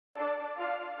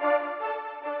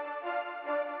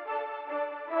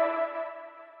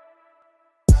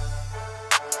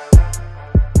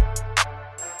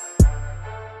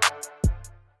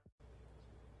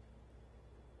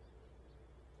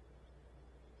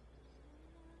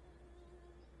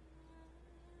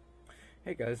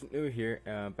Hey guys, Nuie here,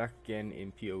 back again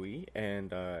in PoE,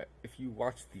 and if you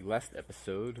watched the last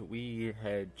episode, we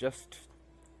had just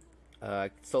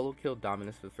solo killed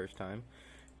Dominus for the first time,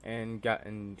 and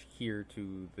gotten here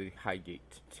to the High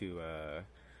Gate to, I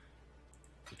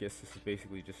guess this is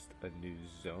basically just a new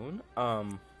zone.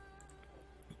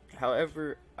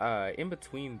 However, in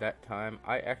between that time,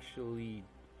 I actually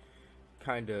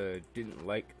kind of didn't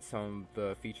like some of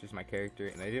the features of my character,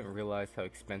 and I didn't realize how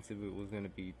expensive it was going to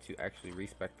be to actually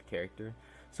respec the character.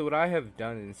 So what I have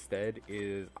done instead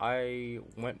is I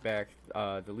went back,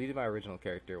 deleted my original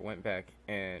character, went back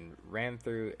and ran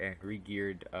through and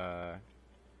regeared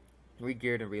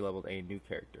and releveled a new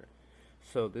character.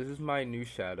 So this is my new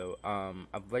Shadow.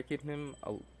 I've liked him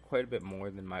quite a bit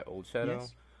more than my old Shadow.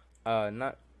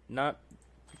 Yes. Not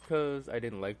because I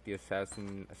didn't like the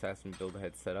assassin build I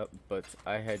had set up, but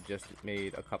I had just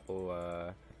made a couple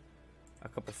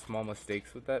small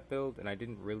mistakes with that build, and I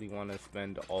didn't really want to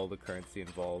spend all the currency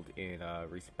involved in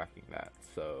respecing that.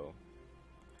 So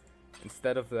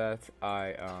instead of that,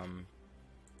 I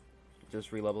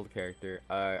just re-leveled the character.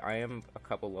 I am a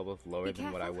couple levels lower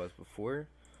than what I was before,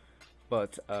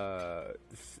 but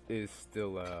this is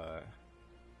still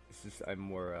this is a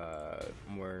more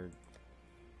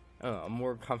a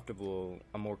more comfortable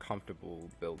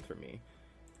build for me.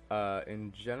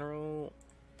 In general,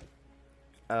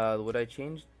 what I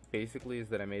changed basically is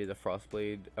that I made it a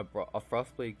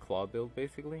Frostblade claw build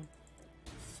basically.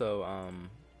 So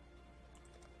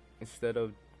instead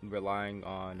of relying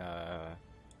on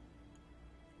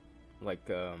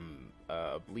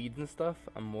bleeds and stuff,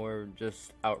 I'm more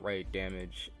just outright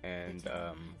damage, and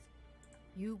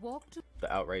You walk to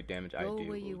the outright damage I go do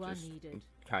where you will are just needed.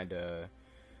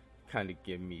 kind of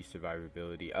give me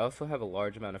survivability. I also have a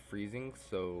large amount of freezing,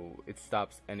 so it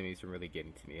stops enemies from really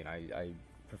getting to me, and I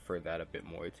prefer that a bit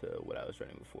more to what I was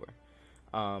running before.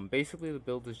 Basically, the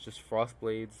build is just frost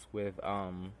blades with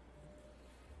I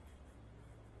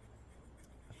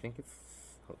think it's,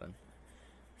 hold on.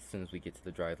 As soon as we get to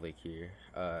the dried lake here,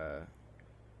 I'll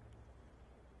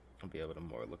be able to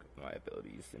more look at my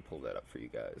abilities and pull that up for you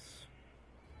guys.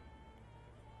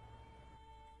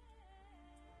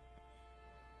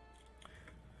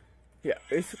 Yeah,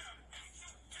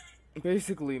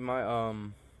 basically my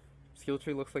skill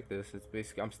tree looks like this. It's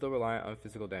basically, I'm still reliant on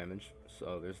physical damage,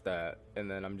 so there's that,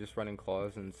 and then I'm just running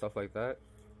claws and stuff like that,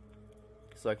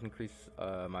 so I can increase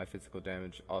my physical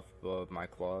damage off of my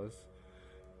claws,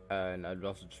 and I'm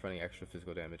also just running extra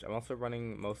physical damage. I'm also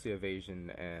running mostly evasion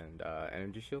and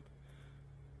energy shield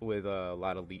with a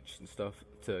lot of leech and stuff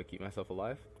to keep myself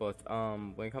alive. But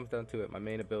when it comes down to it, my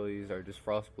main abilities are just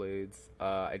frost blades.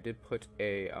 I did put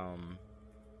a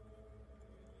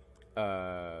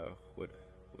what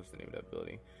was the name of that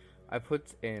ability? I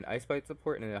put an ice bite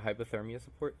support and a hypothermia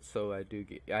support, so I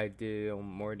deal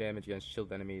more damage against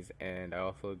shield enemies, and I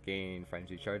also gain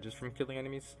frenzy charges from killing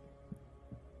enemies,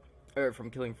 or from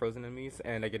killing frozen enemies,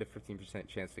 and I get a 15%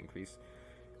 chance to increase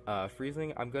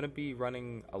freezing. I'm gonna be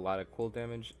running a lot of cold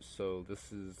damage, so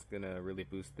this is gonna really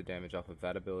boost the damage off of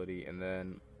that ability. And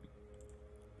then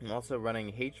I'm also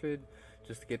running hatred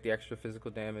just to get the extra physical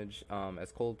damage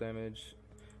as cold damage.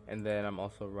 And then I'm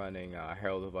also running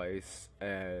Herald of Ice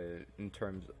in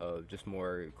terms of just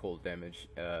more cold damage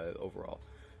overall.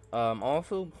 I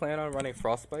also plan on running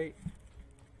Frostbite,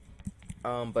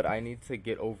 but I need to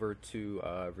get over to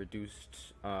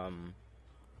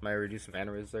my reduced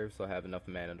mana reserve, so I have enough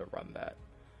mana to run that.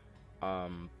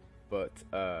 But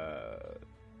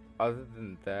other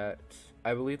than that,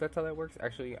 I believe that's how that works.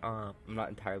 Actually, I'm not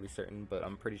entirely certain, but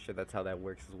I'm pretty sure that's how that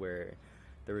works, is where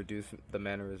the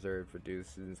mana reserve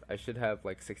reduces. I should have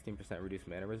like 16% reduced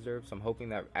mana reserve, so I'm hoping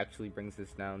that actually brings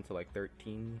this down to like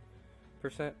 13%,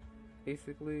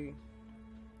 basically,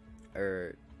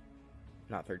 or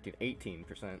not 13,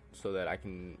 18%, so that I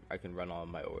can run all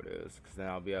my orders, because then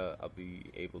I'll be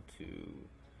able to,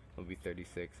 it'll be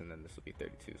 36, and then this will be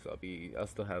 32, so I'll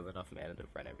still have enough mana to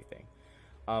run everything.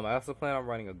 I also plan on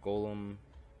running a golem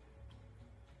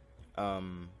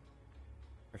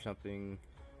or something,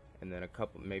 and then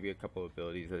maybe a couple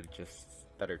abilities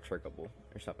that are triggable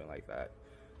or something like that.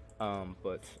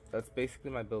 But that's basically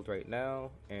my build right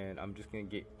now, and I'm just gonna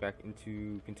get back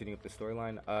into continuing up the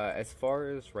storyline. As far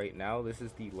as right now, this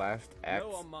is the last act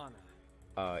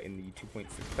in the 2.6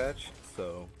 patch,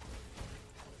 so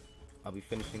I'll be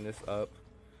finishing this up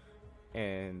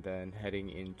and then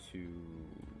heading into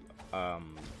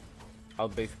I'll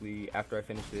basically, after I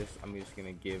finish this, I'm just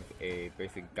gonna give a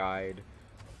basic guide,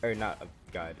 or not a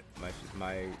guide,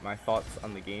 my thoughts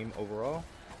on the game overall,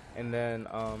 and then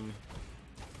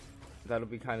that'll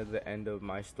be kind of the end of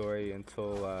my story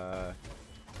until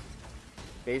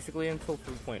basically until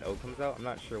 3.0 comes out. I'm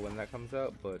not sure when that comes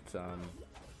out, but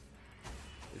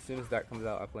as soon as that comes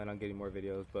out, I plan on getting more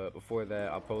videos. But before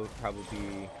that, I'll probably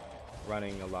be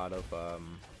running a lot of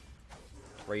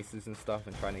races and stuff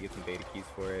and trying to get some beta keys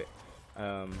for it.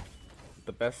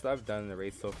 The best I've done in the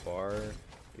race so far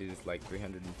is like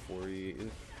 340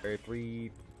 or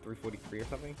 343 or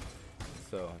something.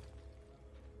 So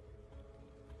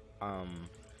I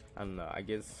don't know. I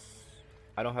guess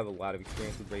I don't have a lot of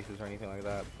experience with races or anything like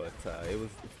that, but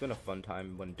it's been a fun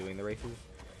time when doing the races.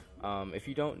 If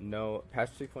you don't know,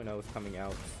 patch 3.0 is coming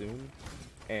out soon,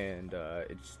 and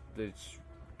the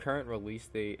current release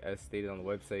date, as stated on the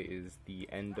website, is the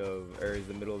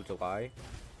middle of July.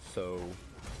 So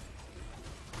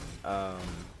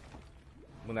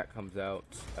when that comes out,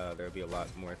 there'll be a lot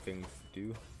more things to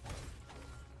do.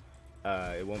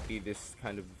 It won't be this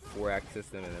kind of 4-act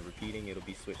system and then repeating. It'll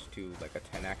be switched to like a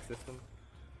 10-act system,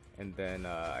 and then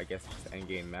I guess just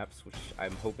endgame maps, which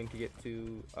I'm hoping to get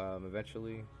to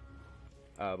eventually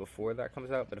before that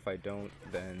comes out. But if I don't,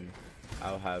 then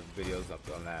I'll have videos up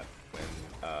on that when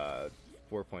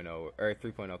 4.0 or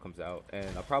 3.0 comes out, and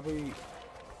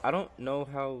I don't know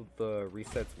how the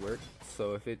resets work,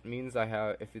 so if it means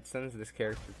if it sends this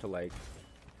character to like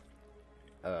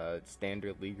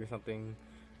standard league or something,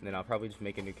 then I'll probably just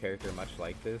make a new character much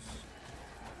like this,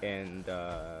 and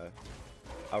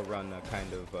I'll run a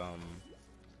kind of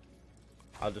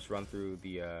I'll just run through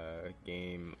the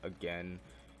game again,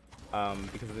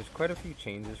 because there's quite a few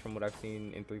changes from what I've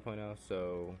seen in 3.0.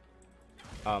 So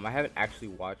I haven't actually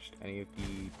watched any of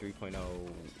the 3.0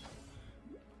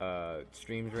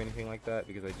 streams or anything like that,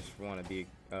 because I just want to be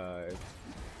I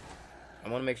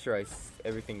want to make sure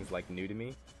everything's like new to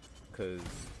me, because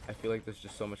I feel like there's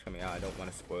just so much coming out. I don't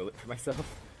want to spoil it for myself.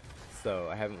 So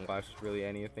I haven't watched really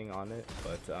anything on it,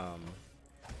 but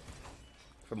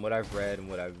from what I've read and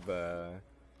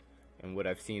what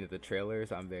I've seen of the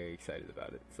trailers, I'm very excited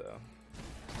about it. So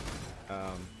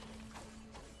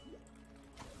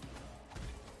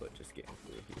but just getting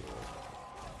through here.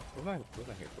 What am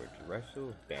I here for?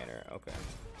 Wrestle banner. Okay.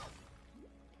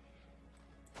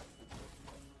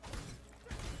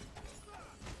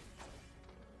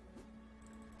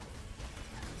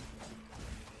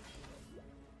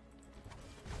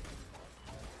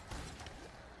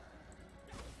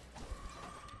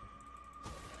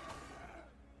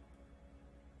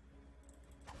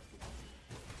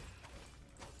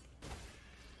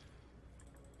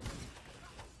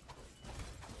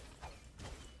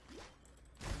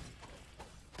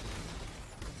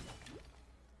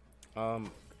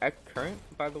 At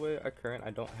current, I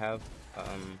don't have,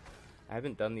 I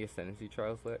haven't done the Ascendancy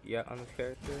Trials yet on this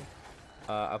character.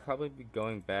 I'll probably be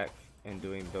going back and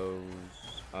doing those,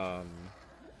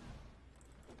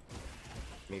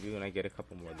 maybe when I get a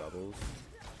couple more levels.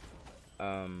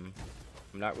 I'm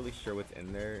not really sure what's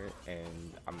in there,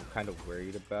 and I'm kind of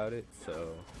worried about it,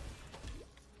 so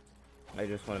I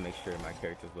just want to make sure my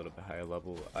character's a little bit higher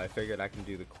level. I figured I can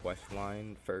do the quest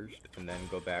line first, and then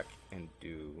go back and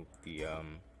do the,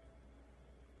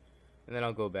 and then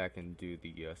I'll go back and do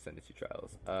the Ascendancy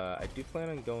Trials. I do plan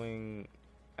on going...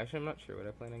 Actually, I'm not sure what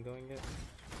I plan on going yet.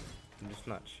 I'm just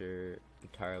not sure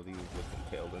entirely what's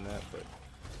entailed in that, but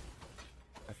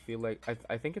I feel like...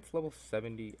 I think it's level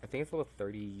 70... I think it's level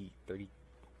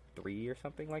 33 or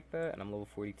something like that, and I'm level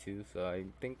 42, so I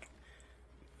think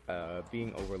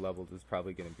being over-leveled is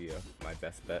probably going to be my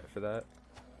best bet for that.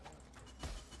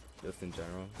 Just in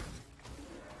general.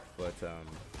 But,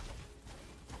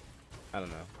 I don't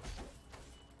know.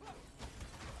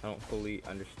 I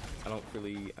don't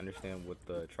really understand what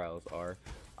the trials are.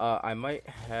 I might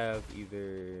have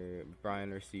either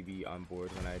Brian or CB on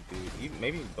board when I do,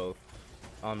 maybe both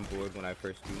on board when I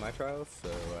first do my trials, so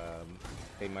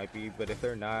they might be, but if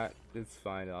they're not, it's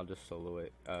fine, I'll just solo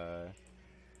it.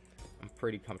 I'm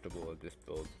pretty comfortable with this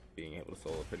build, being able to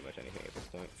solo pretty much anything at this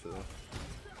point, so...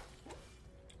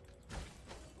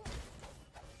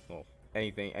 Well,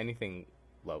 anything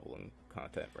level in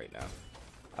content right now.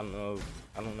 I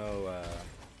don't know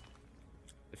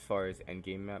as far as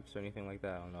endgame maps or anything like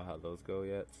that. I don't know how those go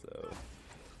yet, so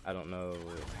I don't know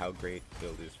how great the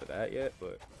build is for that yet,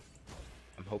 but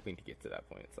I'm hoping to get to that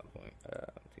point at some point.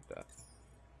 I'll take that.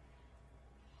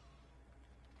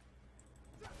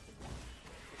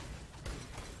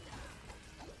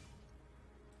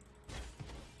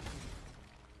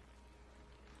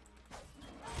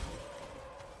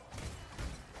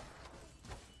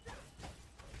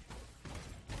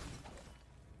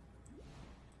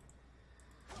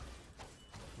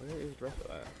 Where is Dresso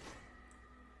at?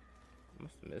 I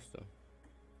must have missed him.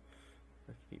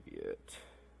 Where could he be at?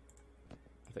 I'll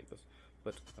take this.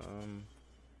 But,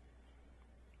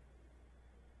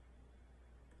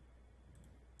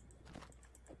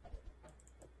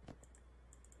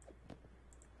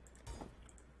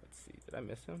 Did I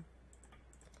miss him?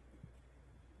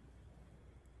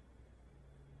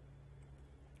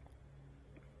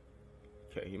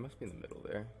 Okay, he must be in the middle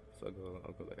there. So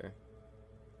I'll go there.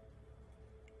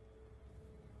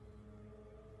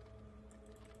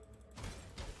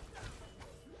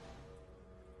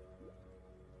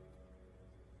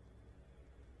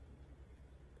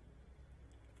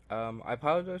 I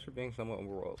apologize for being somewhat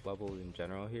overall leveled in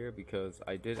general here because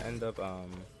I did end up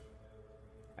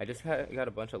I just got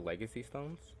a bunch of legacy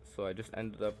stones, so I just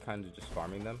ended up kind of just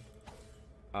farming them.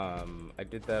 I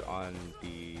did that on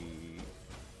the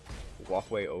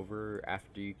walkway over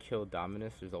after you kill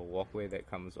Dominus. There's a walkway that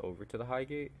comes over to the high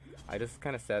gate. I just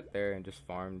kind of sat there and just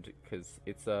farmed because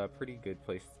it's a pretty good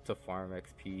place to farm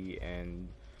XP and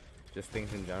just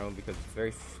things in general because it's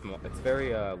very small. It's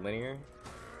very linear.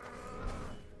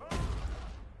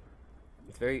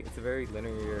 It's a very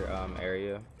linear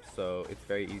area, so it's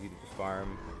very easy to just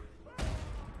farm.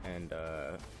 And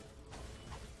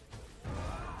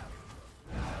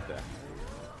yeah.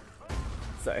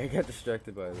 Sorry, I got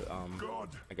distracted by the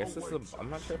I guess this is a,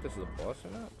 I'm not sure if this is a boss or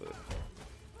not, but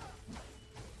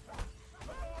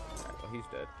alright, well, he's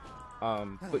dead.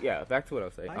 But yeah, back to what I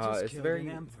was saying. It's a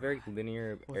very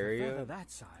linear area. With a feather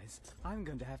that size, I'm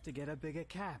going to have to get a bigger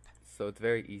cap. So it's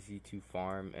very easy to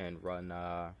farm and run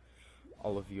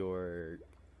all of your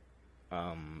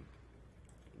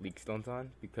leak stones on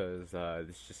because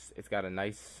it's got a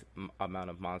nice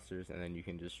amount of monsters, and then you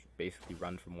can just basically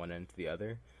run from one end to the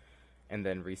other and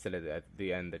then reset it at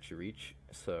the end that you reach.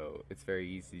 So it's very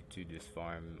easy to just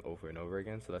farm over and over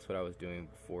again. So that's what I was doing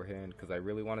beforehand because I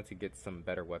really wanted to get some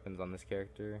better weapons on this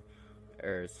character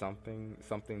or something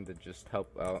to just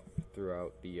help out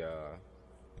throughout the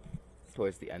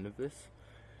towards the end of this,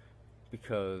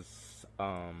 because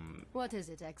What is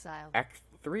it, Exile? Act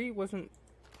 3 was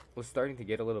starting to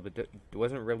get a little bit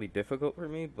wasn't really difficult for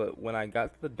me, but when I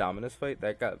got to the Dominus fight,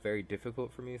 that got very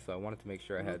difficult for me, so I wanted to make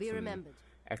sure I had some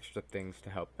extra things to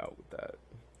help out with that.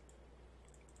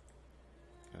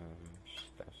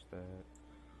 Stash that.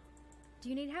 Do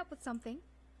you need help with something?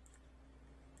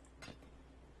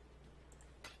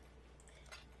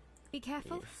 Be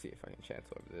careful. Let's see if I can chance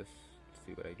over this.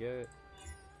 See what I get.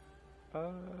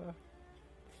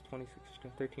 26,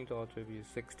 13 to all tributes,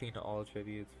 16 to all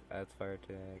tributes, adds fire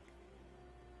attack.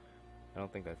 I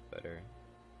don't think that's better.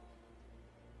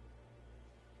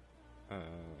 Nah,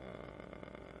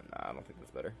 I don't think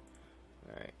that's better.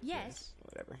 Alright. Yes.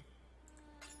 Whatever.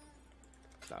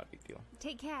 It's not a big deal.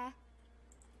 Take care.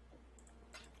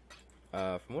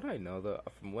 From what I know, though,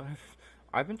 from what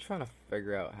I've been trying to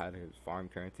figure out how to farm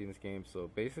currency in this game. So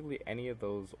basically, any of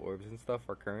those orbs and stuff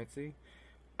are currency.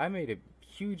 I made a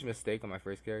huge mistake on my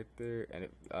first character, and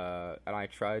I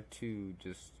tried to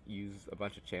just use a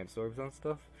bunch of chance orbs on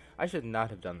stuff. I should not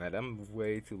have done that. I'm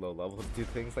way too low level to do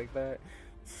things like that.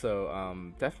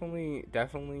 So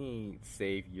definitely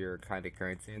save your kind of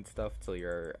currency and stuff till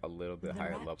you're a little bit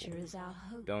higher level. Is our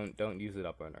hope. Don't use it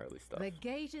up on early stuff. The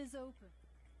gate is open.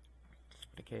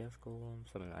 The Chaos Golem,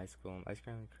 summon an Ice Golem, Ice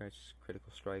Crown,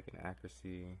 critical strike, and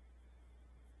accuracy.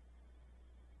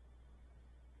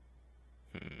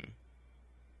 I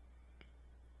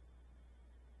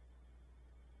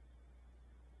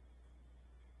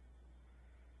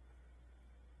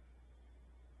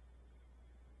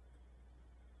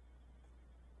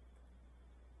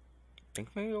think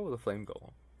I'm gonna go with a Flame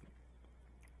Golem.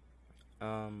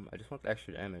 I just want the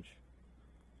extra damage.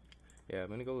 Yeah, I'm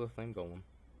gonna go with a Flame Golem.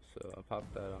 So I'll pop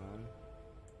that on.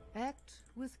 Act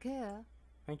with care.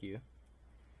 Thank you.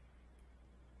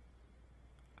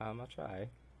 I'll try.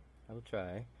 I will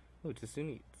try. Oh,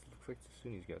 Tasuni. Looks like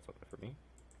Tasuni's got something for me.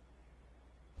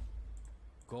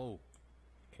 Go.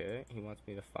 Okay, he wants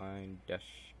me to find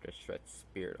Deshret's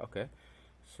Spirit. Okay.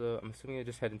 So I'm assuming I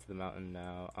just head into the mountain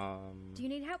now. Do you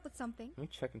need help with something? Let me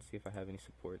check and see if I have any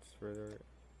supports for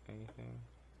anything.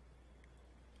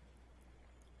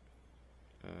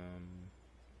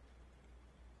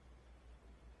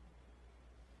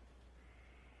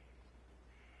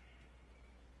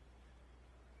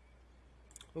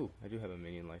 Oh, I do have a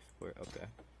minion life support. Okay.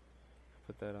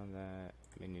 Put that on that.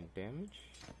 Minion damage.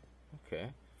 Okay.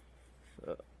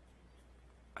 So,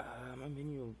 my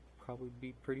minion will probably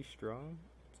be pretty strong.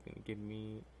 It's gonna give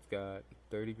me, it's got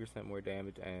 30% more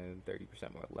damage and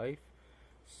 30% more life.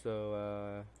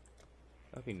 So,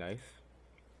 that'd be nice.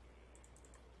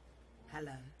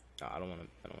 Hello. No, I don't wanna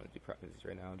do prophecies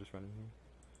right now. I'm just running here.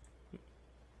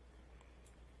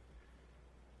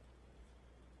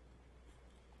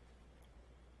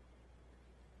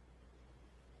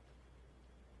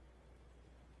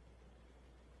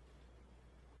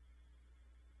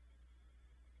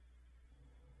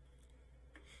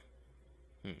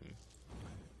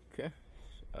 Okay.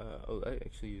 Oh, that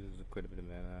actually uses quite a bit of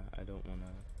mana. I don't want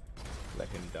to let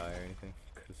him die or anything,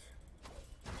 because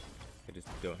I just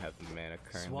don't have the mana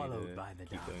currently Swallowed to by the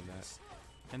keep doing that. darkness,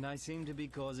 and I seem to be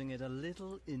causing it a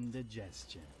little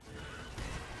indigestion.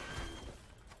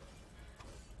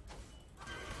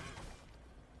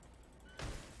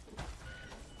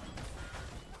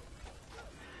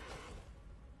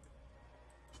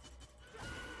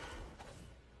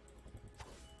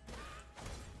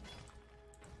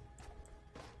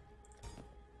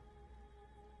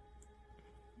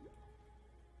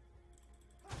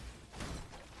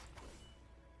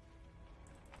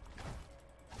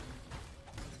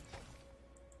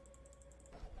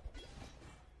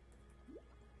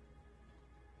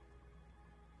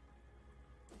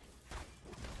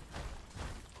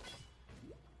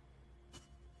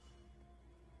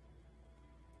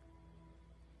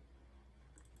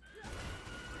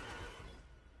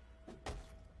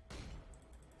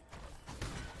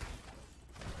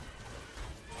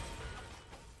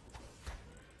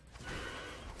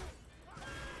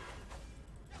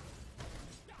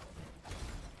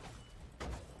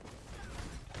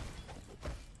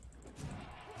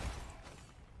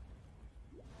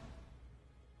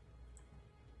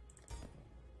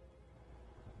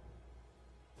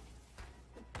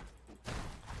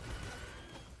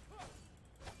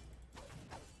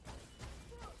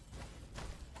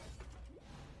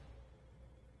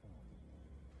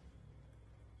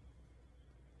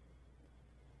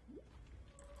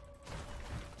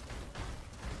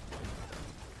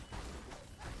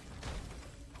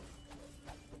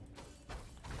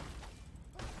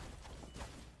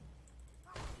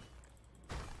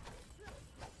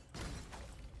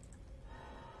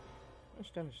 How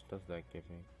much damage does that give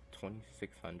me?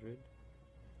 2600?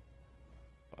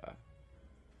 Wow.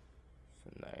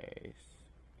 So nice.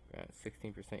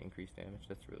 16% increased damage,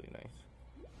 that's really nice.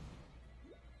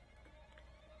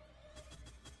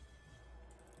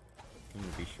 I'm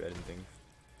gonna be shredding things.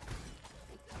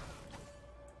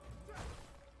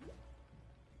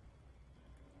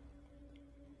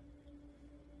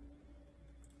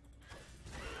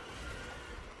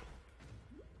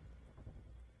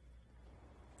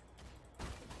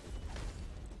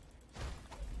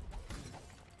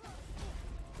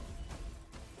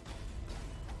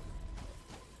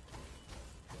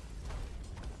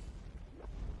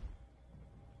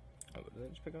 Oh, what did I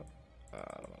just pick up? I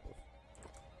don't know.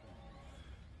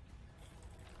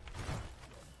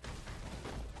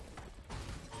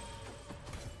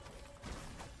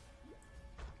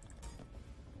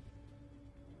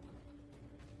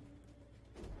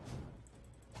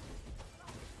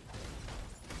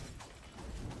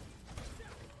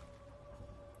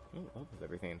 Oh, up with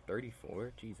everything.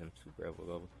 34? Jeez, I'm super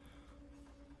level.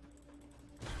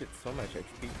 You get so much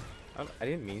XP. I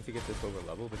didn't mean to get this over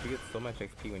level, but you get so much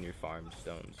XP when you farm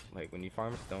stones. Like when you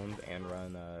farm stones and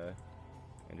run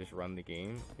and just run the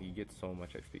game, you get so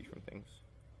much XP from things.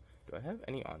 Do I have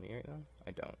any on me right now?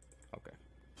 I don't. Okay.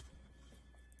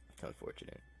 It's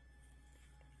unfortunate.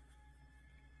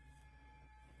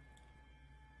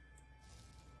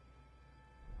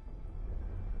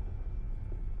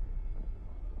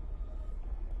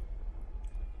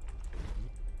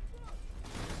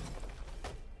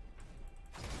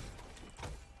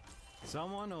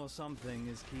 Someone or something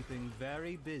is keeping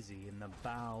very busy in the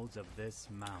bowels of this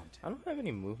mountain. I don't have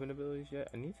any movement abilities yet.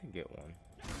 I need to get one.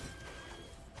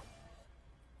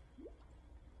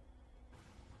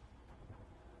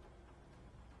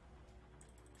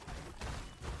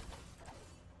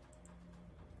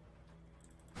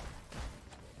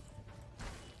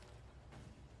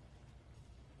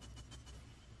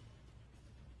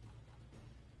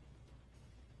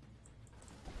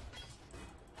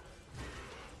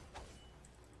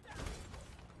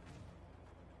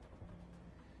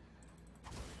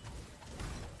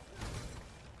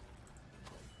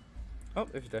 Oh,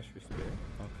 there's Dash for Spirit.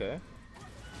 Okay.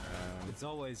 It's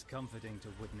always comforting to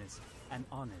witness an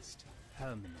honest,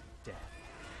 permanent death.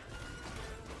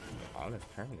 Honest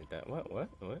permanent death. What?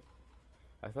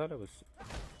 I thought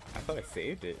I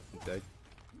saved it. Did I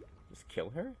just kill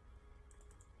her?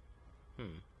 I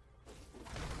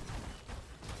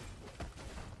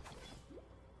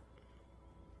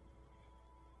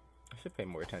should pay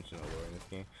more attention to lore in this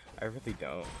game. I really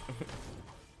don't.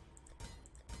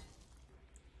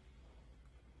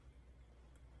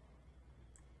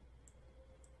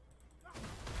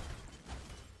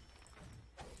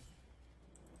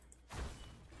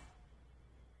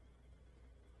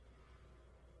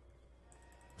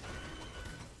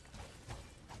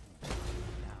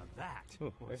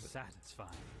 Was satisfying.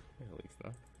 At least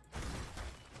not.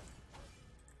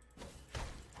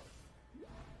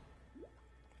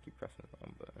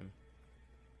 Wrong button.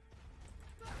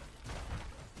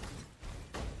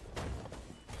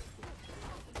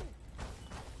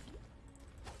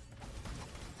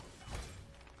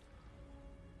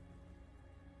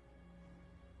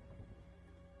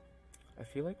 I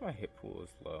feel like my hit pool is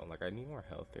low. Like I need more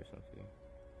health or something.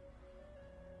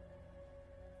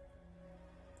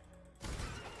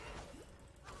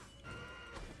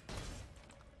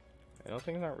 I don't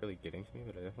think it's not really getting to me,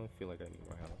 but I definitely feel like I need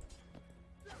more health.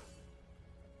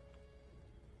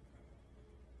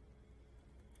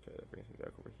 Okay, that brings me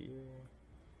back over here.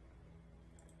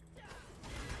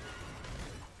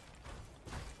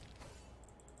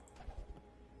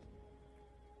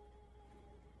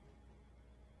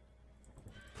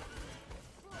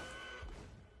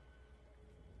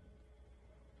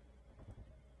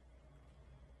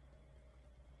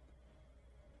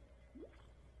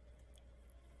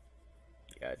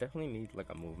 Yeah, I definitely need like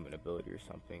a movement ability or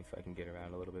something so I can get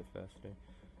around a little bit faster.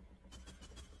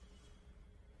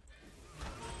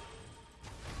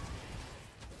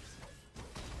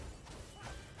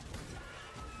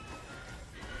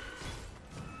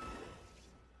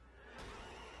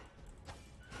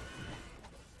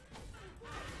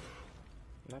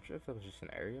 I'm not sure if that was just an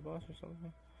area boss or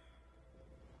something.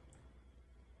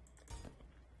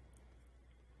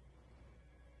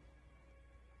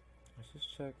 Let's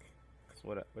just check.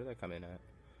 Where did I come in at?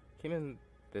 Came in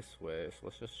this way, so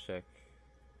let's just check.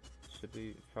 Should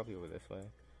be probably over this way,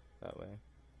 that way.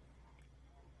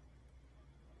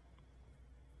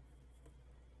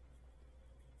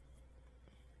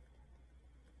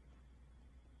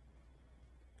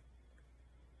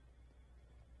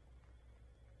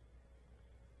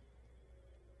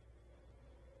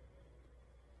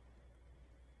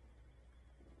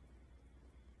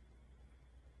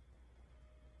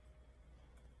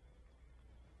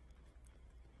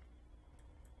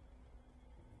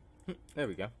 There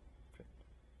we go.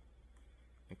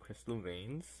 And crystal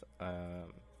veins. So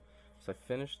I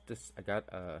finished this. I got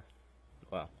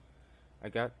well, I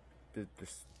got the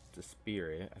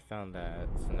spirit. I found that.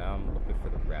 So now I'm looking for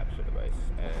the rapture device.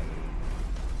 And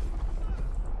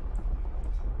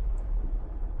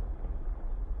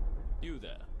You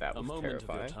there. that was a moment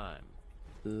terrifying. of your time.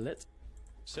 Let's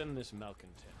send this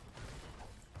malcontent.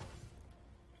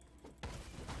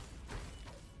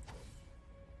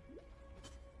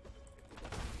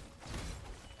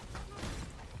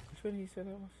 Which way did he say that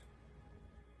was?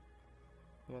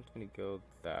 He wants me to go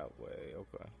that way.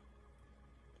 Okay.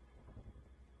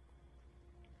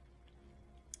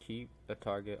 Keep the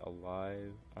target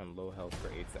alive on low health for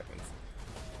 8 seconds.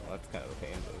 Well, that's kind of a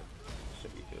pain, but it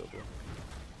should be doable.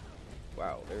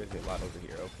 Wow, there is a lot over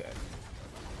here. Okay.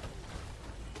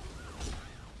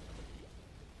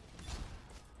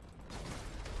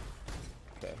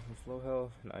 Okay, he's low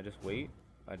health, and I just wait.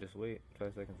 5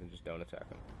 seconds and just don't attack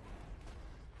him.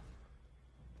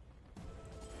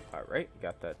 Alright,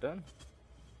 got that done.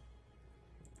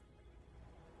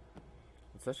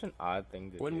 It's such an odd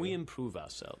thing to do. When we improve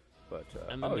ourselves, but,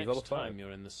 and the oh, he's level next time 5.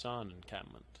 you're in the San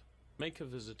encampment, make a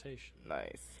visitation.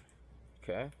 Nice.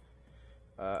 Okay.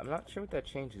 I'm not sure what that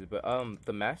changes, but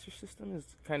the master system is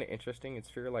kind of interesting. It's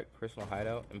for your like personal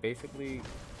hideout, and basically,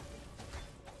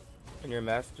 when your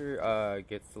master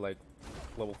gets to like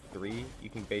level 3, you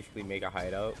can basically make a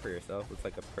hideout for yourself. It's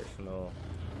like a personal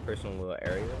little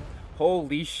area.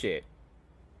 Holy shit!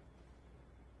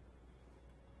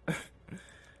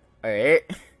 Alright.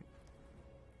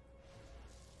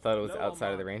 Thought it was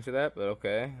outside of the range of that, but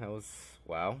okay. That was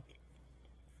wow.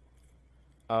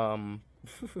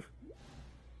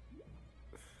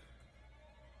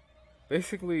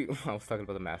 Basically, I was talking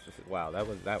about the master system. Wow, that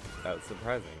was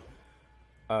surprising.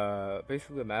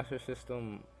 Basically, the master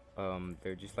system,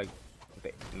 they're just like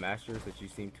the masters that you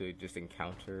seem to just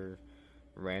encounter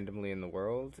randomly in the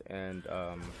world, and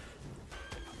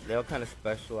they all kind of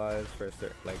specialize for a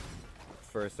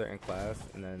certain class.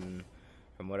 And then,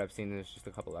 from what I've seen, there's just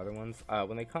a couple other ones.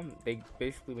 When they come, they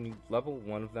basically, when you level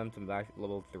one of them to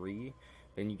level 3,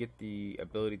 then you get the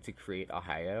ability to create a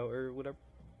hideout or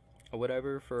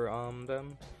whatever for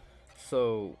them.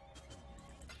 So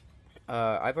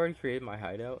I've already created my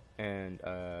hideout, and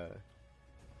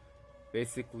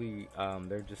basically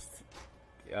they're just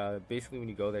basically when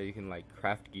you go there, you can like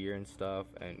craft gear and stuff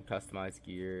and customize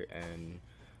gear and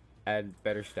add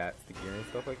better stats to gear and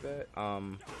stuff like that.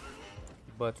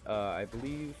 But I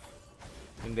believe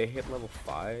when they hit level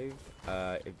 5,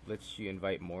 it lets you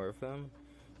invite more of them.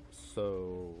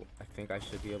 So I think I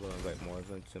should be able to invite more of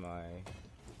them to my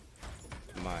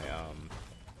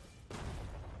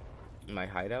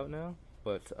hideout now.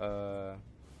 But I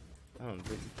don't know,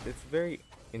 it's a very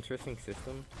interesting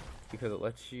system. because it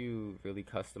lets you really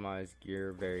customize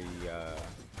gear very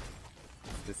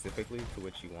specifically to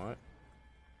what you want.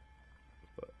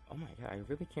 But oh my god, I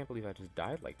really can't believe I just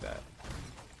died like that.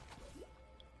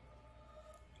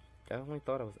 I only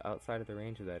thought I was outside of the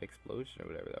range of that explosion or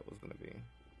whatever that was gonna be.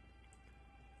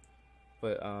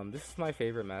 But this is my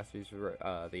favorite masterpiece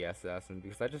for the assassin,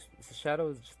 because Shadow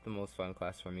is just the most fun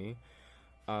class for me.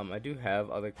 I do have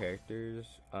other characters.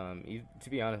 To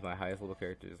be honest, my highest level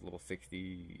character is level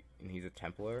 60, and he's a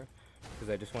Templar,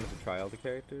 because I just wanted to try all the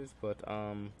characters. But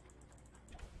I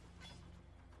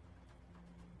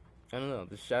don't know.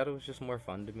 The Shadow is just more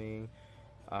fun to me.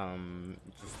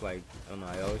 Just like, I don't know,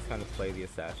 I always kind of play the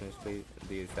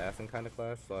assassin kind of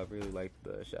class, so I really like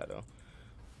the Shadow.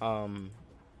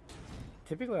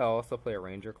 Typically I also play a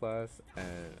ranger class,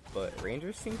 but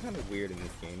rangers seem kind of weird in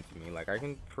this game to me. Like, I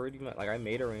can pretty much, like, I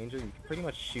made a ranger, you can pretty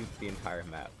much shoot the entire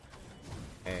map,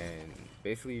 and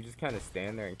basically you just kind of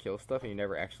stand there and kill stuff and you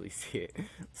never actually see it.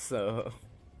 So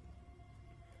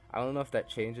I don't know if that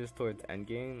changes towards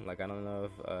endgame. Like, I don't know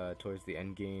if towards the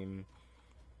endgame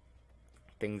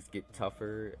things get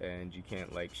tougher and you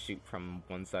can't like shoot from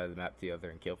one side of the map to the other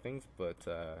and kill things, but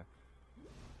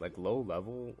like low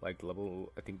level, I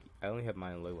think I only have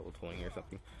mine level 20 or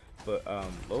something, but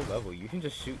low level you can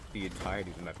just shoot the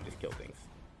entirety of the map and just kill things.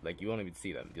 Like, you won't even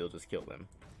see them, you'll just kill them.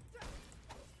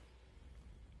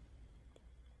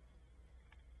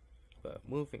 But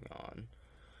moving on,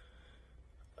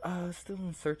 still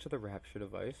in search of the rapture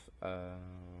device. What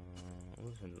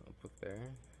was in the notebook there?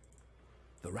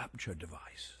 The rapture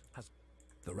device has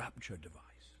the rapture device.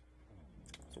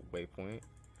 It's a waypoint.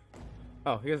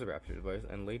 Oh, here's a rapture device,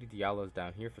 and Lady Diallo's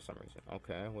down here for some reason.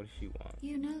 Okay, what does she want?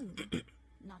 You know,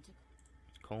 not a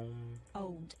Comb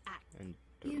old act. and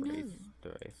You know.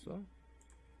 Deraisa?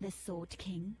 The Sword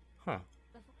King. Huh.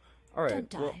 Alright, Don't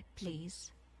die, well,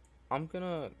 please. I'm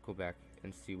gonna go back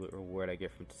and see what reward I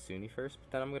get from Tasuni first,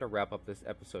 but then I'm gonna wrap up this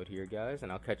episode here, guys,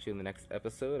 and I'll catch you in the next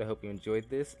episode. I hope you enjoyed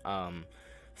this.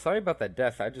 Sorry about that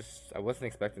death. I wasn't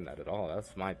expecting that at all.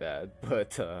 That's my bad.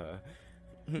 But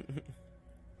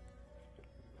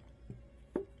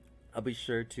I'll be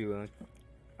sure to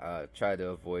try to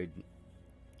avoid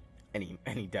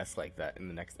any deaths like that in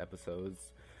the next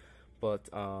episodes. But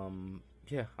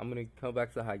yeah, I'm gonna come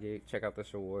back to the Highgate, check out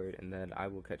this reward, and then I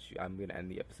will catch you. I'm gonna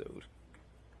end the episode.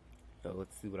 So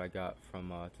let's see what I got from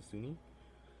Tasuni.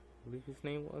 I believe his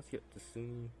name was. Yep,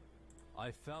 Tasuni.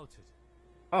 I felt it.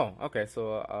 Oh, okay,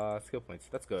 so skill points.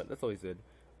 That's good. That's always good.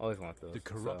 Always want those. The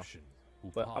corruption.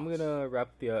 But I'm gonna wrap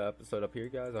the episode up here,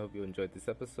 guys. I hope you enjoyed this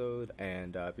episode,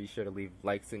 and be sure to leave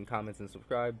likes and comments and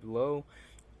subscribe below.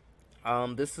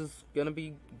 This is gonna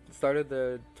be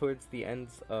started towards the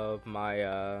ends of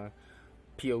my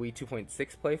PoE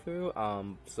 2.6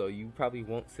 playthrough. So you probably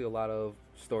won't see a lot of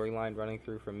storyline running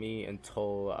through from me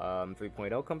until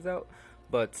 3.0 comes out.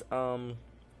 But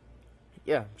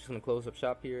yeah, I'm just gonna close up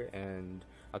shop here, and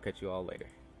I'll catch you all later.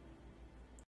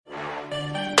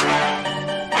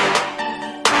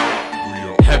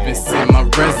 Heaven sent my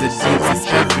residence is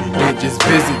evident, just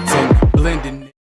visiting, blending.